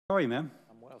How are you, ma'am?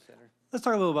 I'm well, Senator. Let's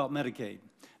talk a little about Medicaid,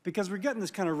 because we're getting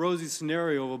this kind of rosy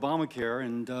scenario of Obamacare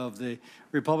and of the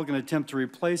Republican attempt to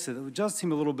replace it. It would just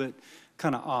seem a little bit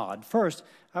kind of odd. First,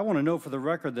 I want to note for the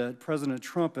record that President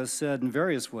Trump has said in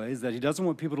various ways that he doesn't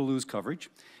want people to lose coverage.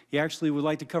 He actually would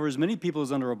like to cover as many people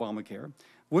as under Obamacare,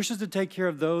 wishes to take care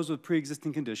of those with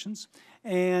pre-existing conditions,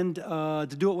 and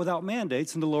to do it without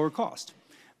mandates and to lower cost.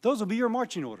 Those will be your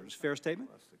marching orders. Fair statement?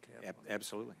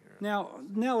 Absolutely. Now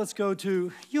let's go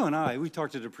to you and I. We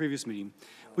talked at a previous meeting.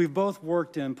 We've both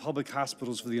worked in public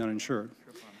hospitals for the uninsured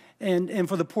and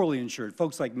for the poorly insured,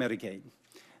 folks like Medicaid.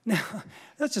 Now,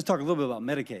 let's just talk a little bit about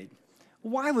Medicaid.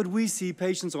 Why would we see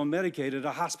patients on Medicaid at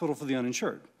a hospital for the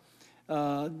uninsured?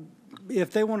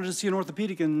 If they wanted to see an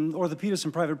orthopedist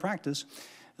in private practice,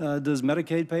 does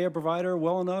Medicaid pay a provider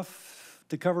well enough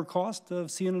to cover cost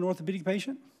of seeing an orthopedic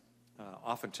patient?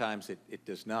 Oftentimes it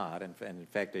does not, and in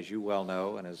fact, as you well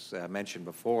know, and as mentioned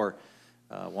before,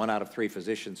 1 out of 3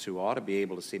 physicians who ought to be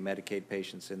able to see Medicaid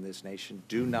patients in this nation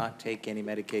do not take any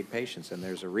Medicaid patients, and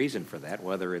there's a reason for that,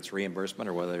 whether it's reimbursement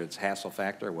or whether it's hassle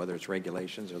factor or whether it's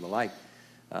regulations or the like.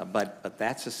 But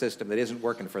that's a system that isn't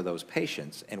working for those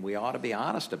patients, and we ought to be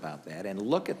honest about that and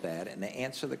look at that and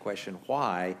answer the question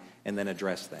why and then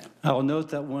address that. I'll note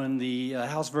that when the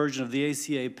House version of the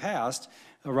ACA passed,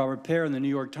 Robert Pear in the New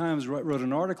York Times wrote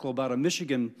an article about a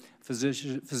Michigan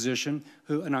physician,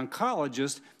 an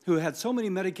oncologist, who had so many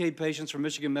Medicaid patients from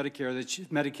Michigan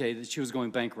Medicaid that she was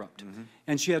going bankrupt. Mm-hmm.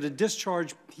 And she had to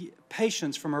discharge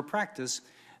patients from her practice.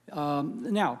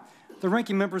 Now, the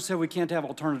ranking member said we can't have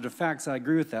alternative facts. I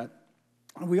agree with that.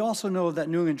 We also know that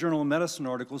New England Journal of Medicine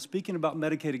article speaking about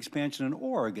Medicaid expansion in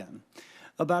Oregon,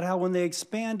 about how when they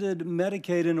expanded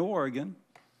Medicaid in Oregon,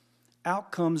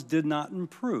 outcomes did not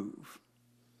improve.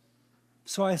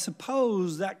 So I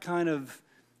suppose that kind of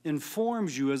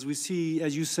informs you as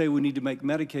you say, we need to make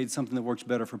Medicaid something that works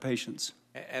better for patients.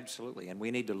 Absolutely, and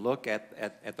we need to look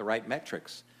at the right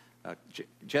metrics.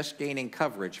 Just gaining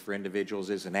coverage for individuals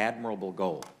is an admirable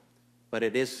goal, but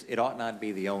it ought not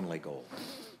be the only goal.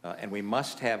 And we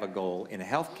must have a goal in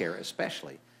healthcare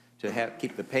especially to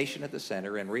keep the patient at the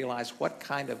center and realize what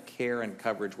kind of care and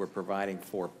coverage we're providing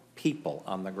for people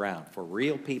on the ground, for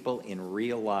real people in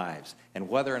real lives, and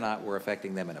whether or not we're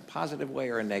affecting them in a positive way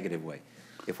or a negative way.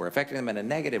 If we're affecting them in a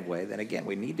negative way, then again,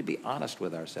 we need to be honest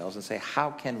with ourselves and say, how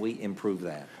can we improve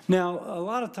that? Now, a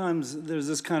lot of times there's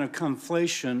this kind of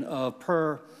conflation of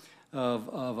per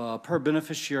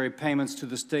beneficiary payments to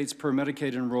the states per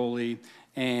Medicaid enrollee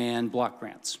and block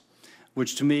grants,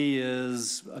 which to me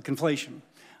is a conflation.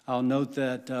 I'll note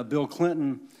that Bill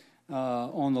Clinton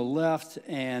on the left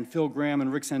and Phil Gramm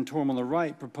and Rick Santorum on the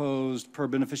right proposed per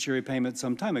beneficiary payment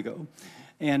some time ago.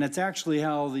 And it's actually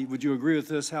how would you agree with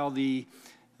this, how the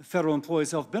Federal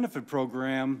Employees Health Benefit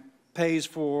Program pays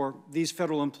for these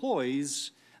federal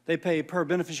employees. They pay per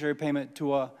beneficiary payment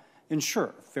to a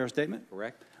insurer. Fair statement?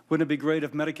 Correct. Wouldn't it be great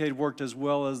if Medicaid worked as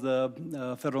well as the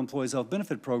Federal Employees Health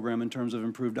Benefit Program in terms of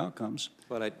improved outcomes?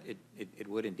 Well, it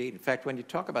would indeed. In fact, when you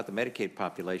talk about the Medicaid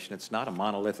population, it's not a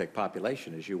monolithic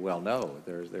population, as you well know.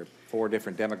 There are 4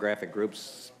 different demographic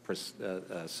groups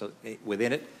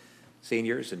within it: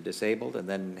 seniors and disabled, and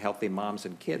then healthy moms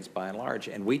and kids by and large.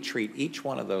 And we treat each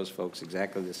one of those folks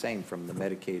exactly the same from the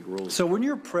Medicaid rules. So when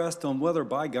you're pressed on whether,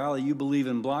 by golly, you believe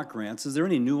in block grants, is there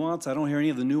any nuance? I don't hear any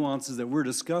of the nuances that we're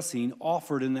discussing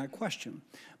offered in that question.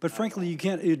 But frankly, you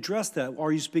can't address that.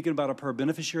 Are you speaking about a per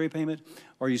beneficiary payment?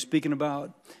 Are you speaking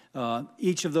about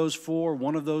each of those 4,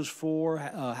 one of those 4?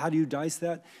 How do you dice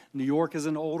that? New York is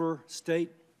an older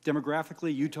state.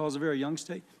 Demographically, Utah is a very young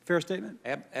state. Fair statement?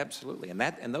 Absolutely,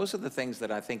 and those are the things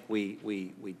that I think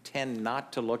we tend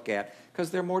not to look at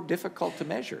because they're more difficult to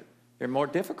measure. They're more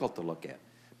difficult to look at.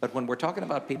 But when we're talking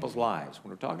about people's lives, when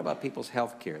we're talking about people's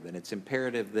health care, then it's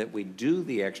imperative that we do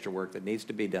the extra work that needs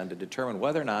to be done to determine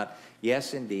whether or not,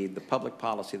 yes, indeed, the public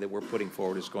policy that we're putting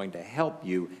forward is going to help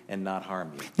you and not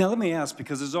harm you. Now, let me ask,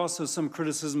 because there's also some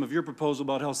criticism of your proposal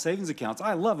about health savings accounts.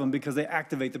 I love them because they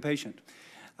activate the patient.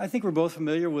 I think we're both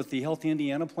familiar with the Healthy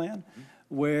Indiana plan,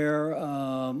 where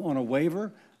on a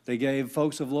waiver, they gave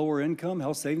folks of lower income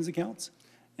health savings accounts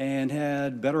and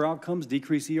had better outcomes,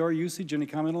 decreased ER usage. Any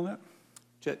comment on that?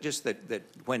 Just that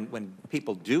when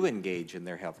people do engage in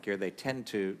their health care, they tend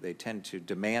to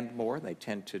demand more, they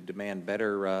tend to demand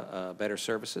better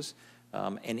services,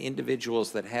 and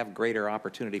individuals that have greater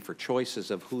opportunity for choices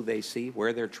of who they see,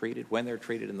 where they're treated, when they're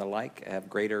treated, and the like, have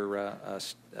greater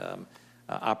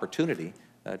opportunity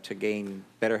to gain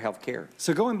better health care.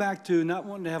 So going back to not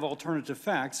wanting to have alternative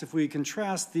facts, if we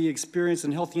contrast the experience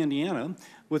in Healthy Indiana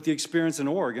with the experience in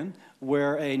Oregon,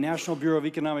 where a National Bureau of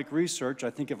Economic Research, I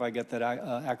think if I get that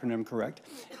acronym correct,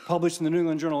 published in the New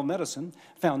England Journal of Medicine,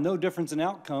 found no difference in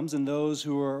outcomes in those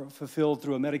who were fulfilled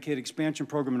through a Medicaid expansion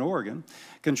program in Oregon.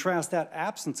 Contrast that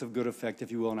absence of good effect,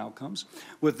 if you will, in outcomes,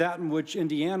 with that in which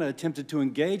Indiana attempted to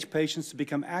engage patients to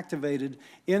become activated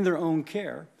in their own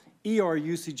care. ER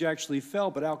usage actually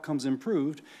fell, but outcomes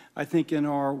improved. I think in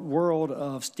our world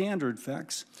of standard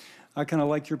facts, I kind of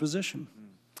like your position.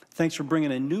 Thanks for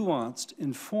bringing a nuanced,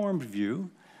 informed view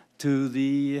to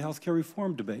the healthcare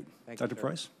reform debate. Dr.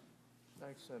 Price?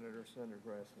 Thanks, Senator. Senator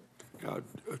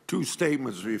Grassley. Two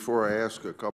statements before I ask a couple.